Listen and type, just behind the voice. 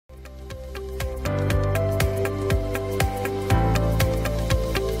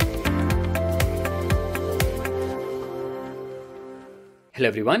Hello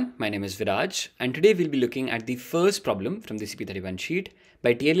everyone, my name is Viraj and today we'll be looking at the first problem from the CP-31 sheet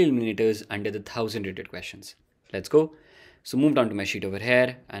by TLE Eliminators under the 1000 rated questions. Let's go. So moved on to my sheet over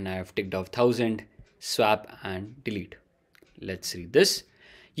here and I have ticked off 1000, swap and delete. Let's read this.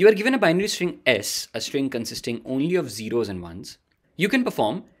 You are given a binary string S, a string consisting only of zeros and ones. You can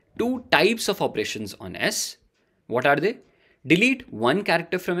perform two types of operations on S. What are they? Delete one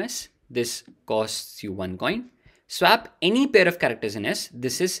character from S. This costs you 1 coin. Swap any pair of characters in S.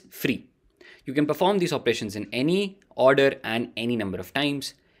 This is free. You can perform these operations in any order and any number of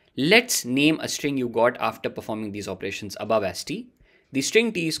times. Let's name a string you got after performing these operations above as t. The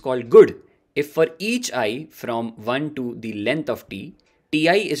string t is called good if for each I from 1 to the length of t, ti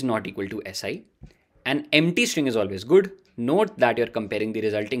is not equal to si. An empty string is always good. Note that you're comparing the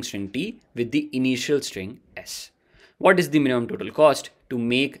resulting string t with the initial string s. What is the minimum total cost to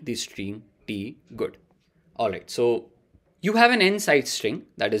make the string t good? Alright, so you have an n-side string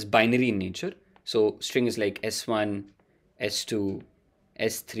that is binary in nature. So string is like s1, s2,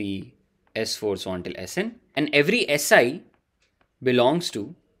 s3, s4, so on till sn. And every si belongs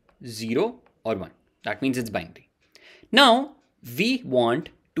to 0 or 1. That means it's binary. Now, we want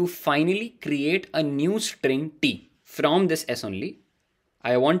to finally create a new string t from this s only.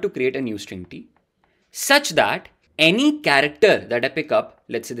 I want to create a new string t such that any character that I pick up,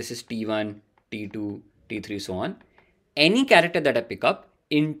 let's say this is t1, t2, t3, so on, any character that I pick up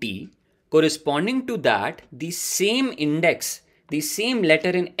in t corresponding to that, the same index, the same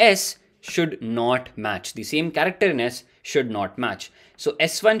letter in s should not match. The same character in s should not match. So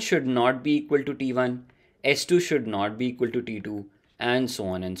s1 should not be equal to t1, s2 should not be equal to t2, and so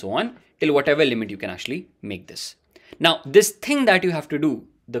on till whatever limit you can actually make this. Now, this thing that you have to do,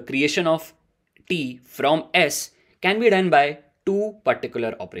 the creation of t from s, can be done by two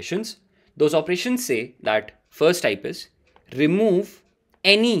particular operations. Those operations say that first type is remove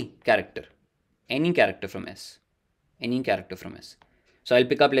any character from S, any character from S. So I'll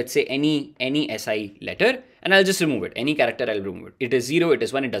pick up, let's say any SI letter and I'll just remove it. Any character, I'll remove it. It is 0, it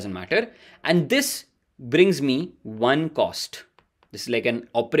is 1, it doesn't matter. And this brings me 1 cost. This is like an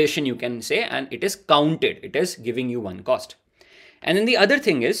operation you can say, and it is counted. It is giving you 1 cost. And then the other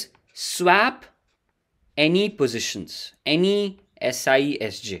thing is swap any positions, any SI,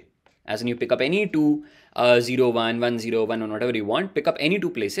 SJ. As in you pick up any two 0, 1, 1, 0, 1, 1, whatever you want, pick up any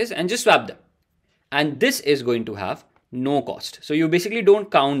two places and just swap them. And this is going to have no cost. So you basically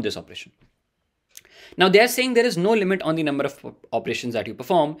don't count this operation. Now they are saying there is no limit on the number of operations that you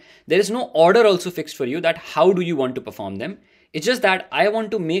perform. There is no order also fixed for you that how do you want to perform them. It's just that I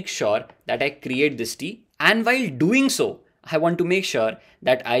want to make sure that I create this t, and while doing so, I want to make sure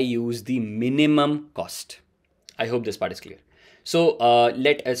that I use the minimum cost. I hope this part is clear. So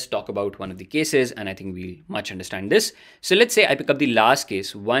let us talk about one of the cases, and I think we'll much understand this. So let's say I pick up the last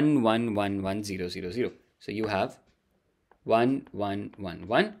case 1, 1, 1, 1, 0, 0, 0. So you have 1, 1, 1,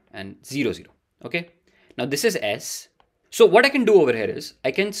 1 and 0, 0. Okay. Now this is S. So what I can do over here is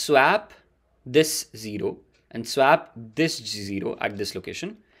I can swap this 0 and swap this 0 at this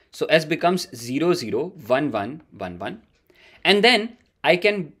location. So S becomes 0, 0, 1, 1, 1, 1. And then I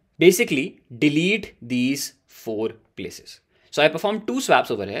can basically delete these 4 places. So I performed 2 swaps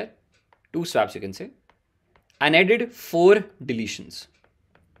over here, 2 swaps you can say, and I did 4 deletions.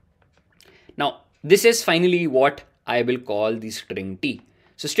 Now this is finally what I will call the string t.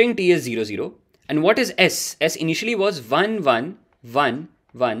 So string t is 0, 0. And what is S? S initially was 1, 1, 1,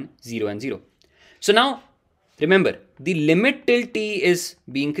 1, 0 and 0. So now remember, the limit till t is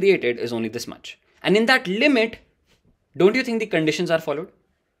being created is only this much. And in that limit, don't you think the conditions are followed?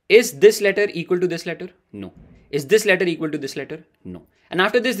 Is this letter equal to this letter? No. Is this letter equal to this letter? No. And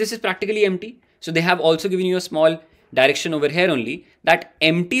after this is practically empty. So they have also given you a small direction over here only that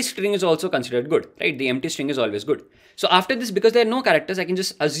empty string is also considered good, right? The empty string is always good. So after this, because there are no characters, I can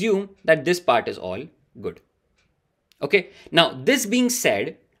just assume that this part is all good. Okay. Now this being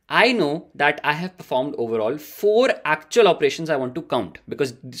said, I know that I have performed overall 4 actual operations I want to count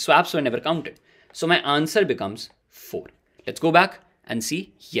because the swaps were never counted. So my answer becomes 4. Let's go back and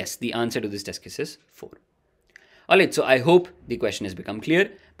see. Yes, the answer to this test case is 4. Alright, so I hope the question has become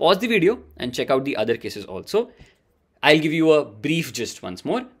clear. Pause the video and check out the other cases also. I'll give you a brief gist once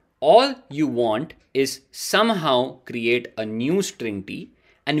more. All you want is somehow create a new string t,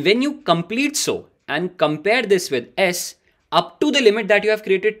 and when you complete so and compare this with S up to the limit that you have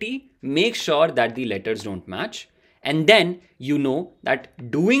created t, make sure that the letters don't match, and then you know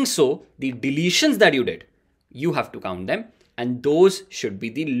that doing so, the deletions that you did, you have to count them, and those should be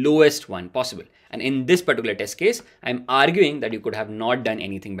the lowest one possible. And in this particular test case, I'm arguing that you could have not done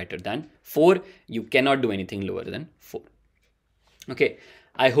anything better than 4. You cannot do anything lower than 4. Okay,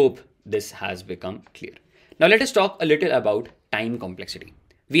 I hope this has become clear. Now let us talk a little about time complexity.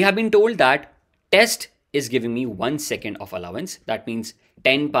 We have been told that test is giving me 1 second of allowance. That means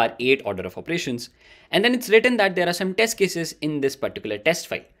 10 power 8 order of operations. And then it's written that there are some test cases in this particular test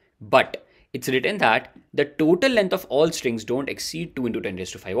file. But it's written that the total length of all strings don't exceed 2 into 10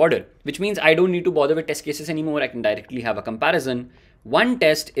 raised to 5 order, which means I don't need to bother with test cases anymore. I can directly have a comparison. One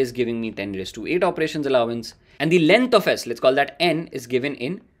test is giving me 10 raised to 8 operations allowance, and the length of S, let's call that N, is given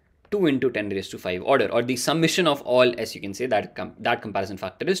in 2 into 10 raised to 5 order, or the summation of all S, you can say that that comparison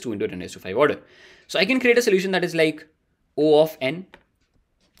factor is 2 into 10 raised to 5 order. So I can create a solution that is like O of N,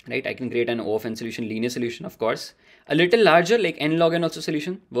 right? I can create an O of N solution, linear solution, of course. A little larger, like N log N also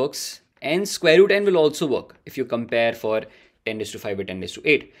solution works. N square root N will also work if you compare for 10 raised to 5 with 10 raised to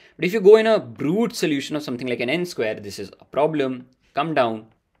 8. But if you go in a brute solution of something like an N square, this is a problem. Come down,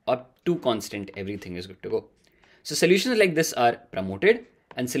 up to constant, everything is good to go. So solutions like this are promoted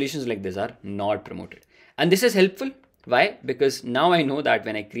and solutions like this are not promoted. And this is helpful. Why? Because now I know that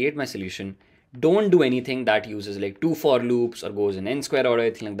when I create my solution, don't do anything that uses like 2 for loops or goes in N square order,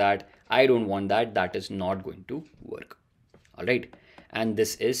 anything like that. I don't want that. That is not going to work. All right. And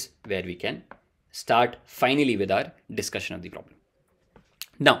this is where we can start finally with our discussion of the problem.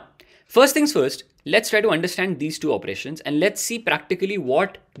 Now, first things first, let's try to understand these two operations and let's see practically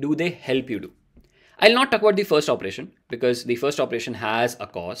what do they help you do. I'll not talk about the first operation because the first operation has a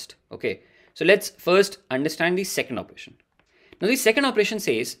cost. Okay, so let's first understand the second operation. Now the second operation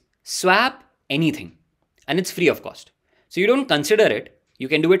says swap anything and it's free of cost. So you don't consider it. You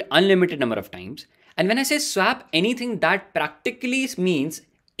can do it unlimited number of times. And when I say swap anything, that practically means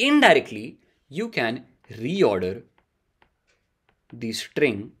indirectly you can reorder the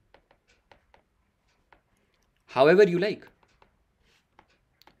string however you like.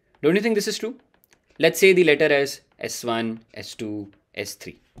 Don't you think this is true? Let's say the letter is S1, S2,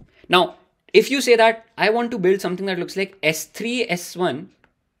 S3. Now, if you say that I want to build something that looks like S3, S1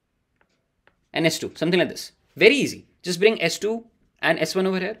 and S2, something like this. Very easy. Just bring S2 and S1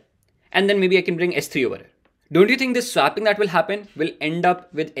 over here. And then maybe I can bring S3 over here. Don't you think this swapping that will happen will end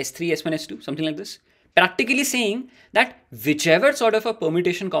up with S3, S1, S2, something like this? Practically saying that whichever sort of a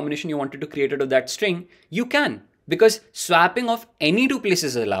permutation combination you wanted to create out of that string, you can, because swapping of any two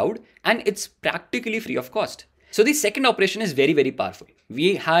places is allowed and it's practically free of cost. So the second operation is very, very powerful.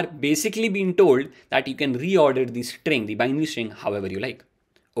 We are basically being told that you can reorder the string, the binary string, however you like.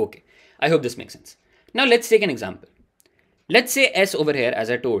 Okay, I hope this makes sense. Now let's take an example. Let's say S over here,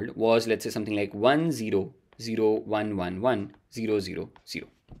 as I told, was let's say something like 1, 0, 0, 1, 1, 1, 0, 0, 0.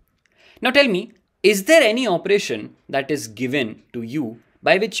 Now tell me, is there any operation that is given to you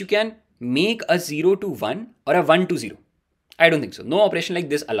by which you can make a 0 to 1 or a 1 to 0? I don't think so. No operation like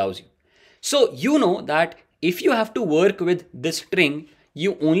this allows you. So you know that if you have to work with this string,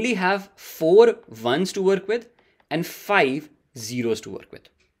 you only have 4 1s to work with and 5 zeros to work with.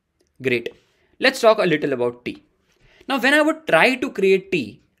 Great. Let's talk a little about T. Now, when I would try to create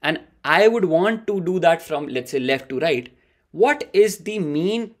T and I would want to do that from, let's say, left to right, what is the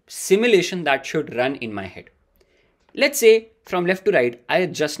mean simulation that should run in my head? Let's say from left to right, I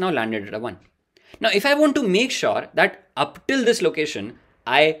just now landed at a 1. Now, if I want to make sure that up till this location,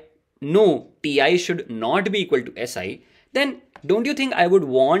 I know Ti should not be equal to Si, then don't you think I would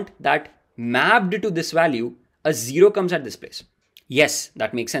want that mapped to this value, a 0 comes at this place? Yes,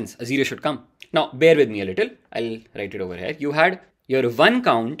 that makes sense. A 0 should come. Now, bear with me a little. I'll write it over here. You had your 1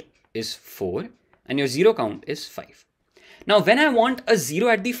 count is 4 and your 0 count is 5. Now, when I want a 0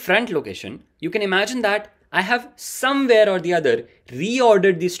 at the front location, you can imagine that I have somewhere or the other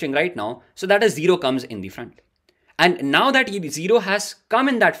reordered the string right now so that a 0 comes in the front. And now that 0 has come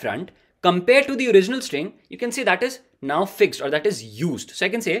in that front, compared to the original string, you can say that is now fixed or that is used. So I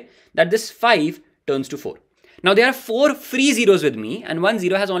can say that this 5 turns to 4. Now there are 4 free zeros with me and 1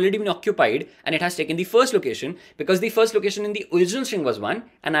 0 has already been occupied and it has taken the first location because the first location in the original string was 1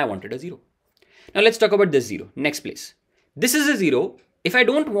 and I wanted a 0. Now let's talk about this 0. Next place. This is a 0. If I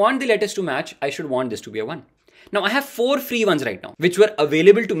don't want the letters to match, I should want this to be a 1. Now I have 4 free ones right now, which were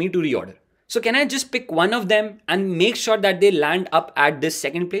available to me to reorder. So can I just pick one of them and make sure that they land up at this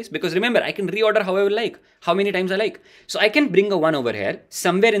second place? Because remember, I can reorder however I like, how many times I like. So I can bring a 1 over here,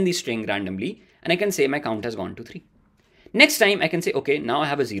 somewhere in the string randomly, and I can say my count has gone to 3. Next time I can say, okay, now I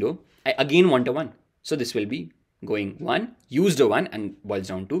have a 0. I again want a 1. So this will be going 1, used a 1 and boils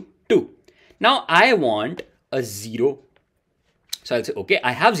down to 2. Now I want a 0. So I'll say, okay,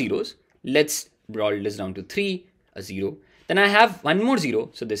 I have zeros. Let's boil this down to 3, a 0. Then I have one more 0.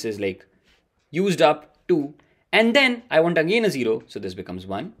 So this is like used up 2. And then I want again a 0. So this becomes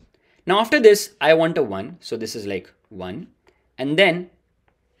 1. Now after this, I want a 1. So this is like 1. and then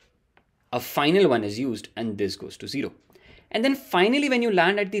a final one is used and this goes to 0. And then finally, when you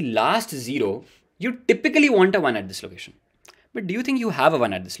land at the last 0, you typically want a 1 at this location. But do you think you have a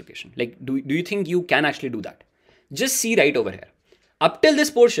 1 at this location? Like, do you think you can actually do that? Just see right over here. Up till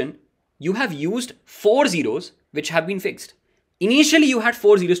this portion, you have used 4 zeros which have been fixed. Initially, you had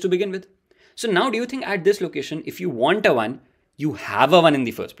 4 zeros to begin with. So now do you think at this location, if you want a 1, you have a 1 in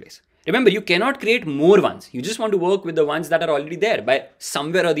the first place? Remember, you cannot create more ones. You just want to work with the ones that are already there by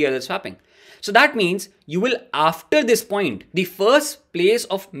somewhere or the other swapping. So that means you will, after this point, the first place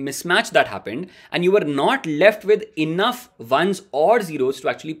of mismatch that happened, and you were not left with enough ones or zeros to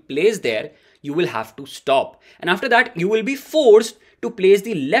actually place there, you will have to stop. And after that, you will be forced to place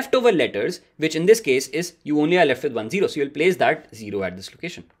the leftover letters, which in this case is you only are left with 1 0. So you'll place that 0 at this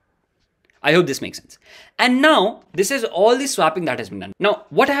location. I hope this makes sense. And now this is all the swapping that has been done. Now,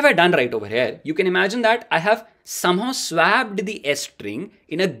 what have I done right over here? You can imagine that I have somehow swapped the S string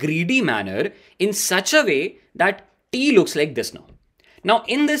in a greedy manner in such a way that T looks like this now. Now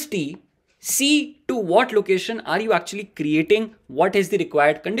in this T, see to what location are you actually creating what is the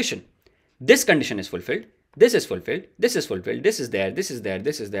required condition. This condition is fulfilled. This is fulfilled. This is fulfilled. This is there. This is there.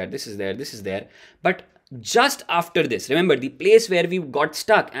 This is there. This is there. This is there. But just after this, remember the place where we got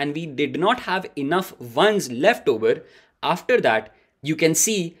stuck and we did not have enough ones left over. After that, you can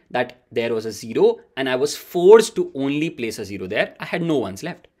see that there was a 0 and I was forced to only place a 0 there. I had no ones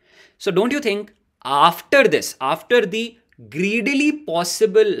left. So don't you think after this, after the greedily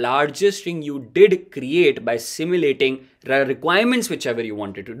possible largest string you did create by simulating the requirements whichever you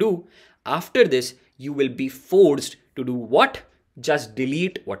wanted to do, after this, you will be forced to do what? Just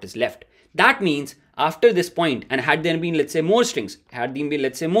delete what is left. That means after this point, and had there been, let's say, more strings, had there been,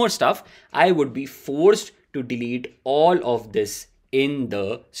 let's say, more stuff, I would be forced to delete all of this in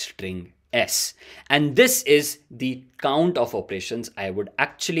the string S. And this is the count of operations I would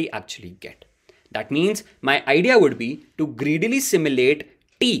actually get. That means my idea would be to greedily simulate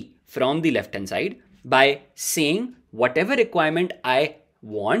T from the left hand side by saying whatever requirement I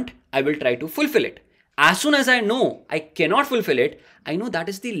want, I will try to fulfill it. As soon as I know I cannot fulfill it, I know that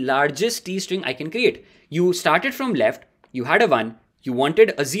is the largest T string I can create. You started from left, you had a 1, you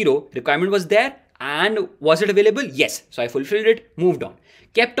wanted a 0, requirement was there, and was it available? Yes. So I fulfilled it, moved on.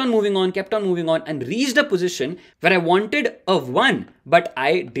 Kept on moving on, and reached a position where I wanted a 1, but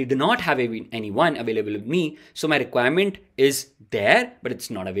I did not have any 1 available with me. So my requirement is there, but it's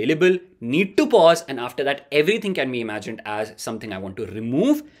not available. Need to pause, and after that, everything can be imagined as something I want to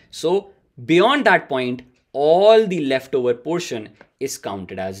remove. So beyond that point, all the leftover portion is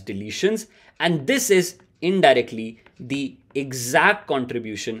counted as deletions, and this is indirectly the exact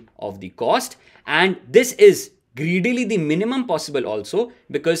contribution of the cost, and this is greedily the minimum possible also,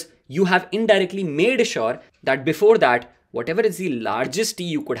 because you have indirectly made sure that before that, whatever is the largest T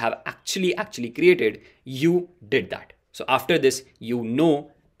you could have actually created, you did that. So after this, you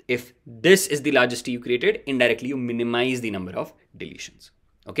know, if this is the largest T you created, indirectly you minimize the number of deletions.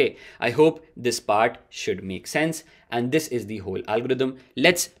 Okay, I hope this part should make sense, and this is the whole algorithm.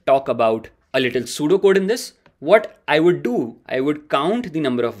 Let's talk about a little pseudocode in this. What I would do, I would count the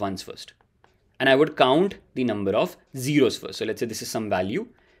number of ones first, and I would count the number of zeros first. So let's say this is some value,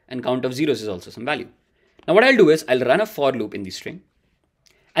 and count of zeros is also some value. Now what I'll do is I'll run a for loop in the string,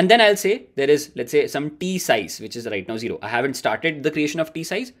 and then I'll say there is, let's say, some T size, which is right now 0. I haven't started the creation of T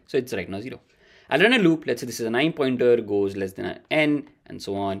size, so it's right now 0. I'll run a loop. Let's say this is a 9 pointer, goes less than an n, and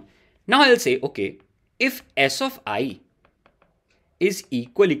so on. Now I'll say, okay, if s of I is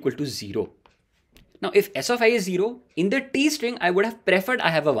equal to 0. Now if s of I is 0, in the T string, I would have preferred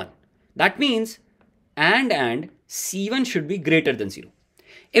I have a 1. That means and C1 should be greater than 0.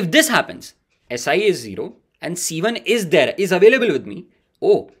 If this happens, Si is 0 and C1 is there, is available with me.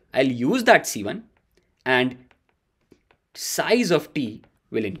 Oh, I'll use that C1 and size of T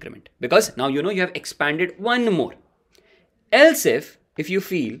will increment, because now you know you have expanded one more. Else if you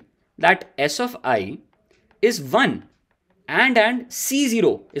feel that S of I is 1 and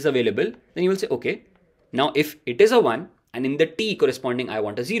C0 is available, then you will say, okay, now if it is a 1 and in the T corresponding I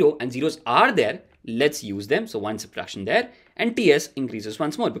want a 0 and zeros are there, let's use them. So one subtraction there, and TS increases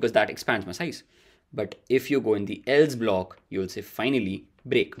once more because that expands my size. But if you go in the else block, you will say finally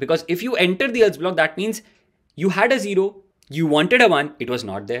break, because if you enter the else block, that means you had a 0, you wanted a 1, it was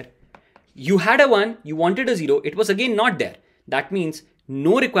not there. You had a 1, you wanted a 0, it was again not there. That means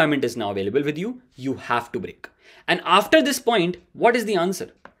no requirement is now available with you. You have to break. And after this point, what is the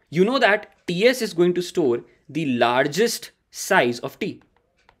answer? You know that TS is going to store the largest size of T.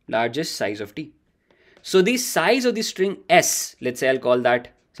 Largest size of T. So the size of the string S, let's say I'll call that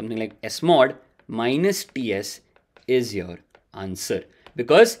something like S mod minus TS, is your answer,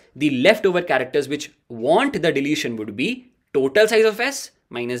 because the leftover characters which want the deletion would be total size of S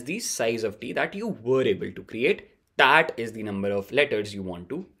minus the size of T that you were able to create. That is the number of letters you want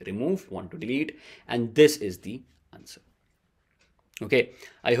to remove, want to delete, and this is the answer. Okay,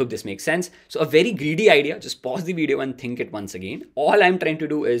 I hope this makes sense. So a very greedy idea, just pause the video and think it once again. All I'm trying to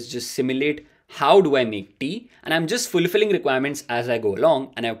do is just simulate how do I make T, and I'm just fulfilling requirements as I go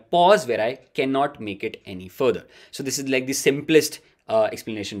along, and I pause where I cannot make it any further. So this is like the simplest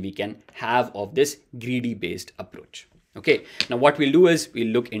explanation we can have of this greedy based approach. Okay, now what we'll do is we'll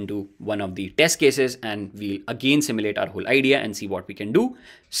look into one of the test cases and we'll again simulate our whole idea and see what we can do.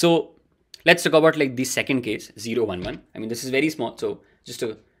 So let's talk about like the second case, 0, 1, 1. I mean, this is very small, so just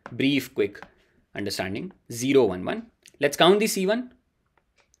a brief, quick understanding. 0, 1, 1. Let's count the C1,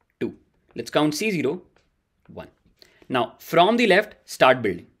 2. Let's count C0, 1. Now, from the left, start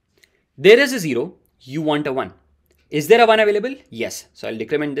building. There is a 0, you want a 1. Is there a 1 available? Yes. So I'll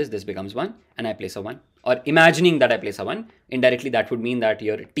decrement this becomes 1, and I place a 1. Or imagining that I place a 1, indirectly that would mean that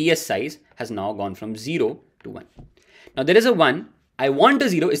your TS size has now gone from 0 to 1. Now there is a 1. I want a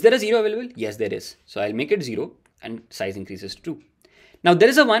 0. Is there a 0 available? Yes, there is. So I'll make it 0 and size increases to 2. Now there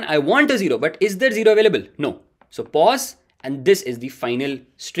is a 1. I want a 0, but is there 0 available? No. So pause, and this is the final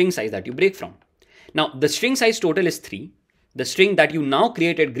string size that you break from. Now the string size total is 3. The string that you now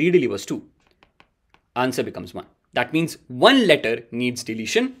created greedily was 2. Answer becomes 1. That means one letter needs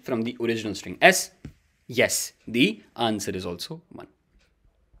deletion from the original string S. Yes, the answer is also 1.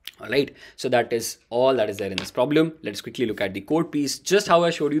 All right, so that is all that is there in this problem. Let's quickly look at the code piece. Just how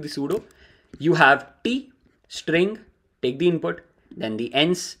I showed you the pseudo. You have T, string, take the input, then the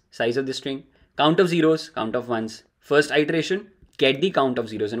n's, size of the string, count of zeros, count of ones. First iteration, get the count of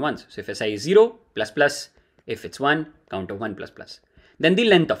zeros and ones. So if si is 0, plus plus, if it's 1, count of 1 plus plus. Then the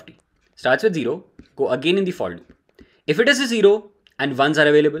length of T. Starts with 0, go again in the for loop. If it is a 0 and 1s are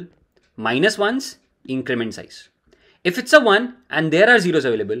available, minus 1s, increment size. If it's a 1 and there are zeros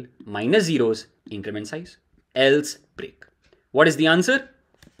available, minus zeros, increment size, else break. What is the answer?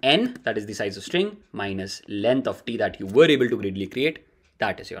 N, that is the size of string, minus length of T that you were able to greedily create.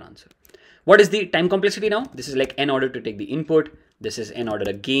 That is your answer. What is the time complexity now? This is like n order to take the input. This is n order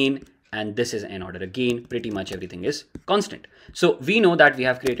again, and this is n order again. Pretty much everything is constant. So we know that we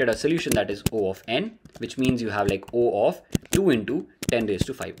have created a solution that is O of n, which means you have like O of 2 into 10 raised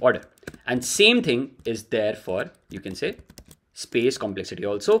to 5 order. And same thing is there for, you can say, space complexity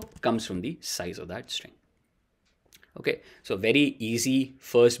also comes from the size of that string. Okay, so very easy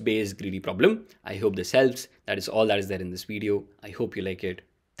first base greedy problem. I hope this helps. That is all that is there in this video. I hope you like it.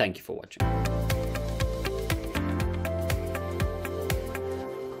 Thank you for watching.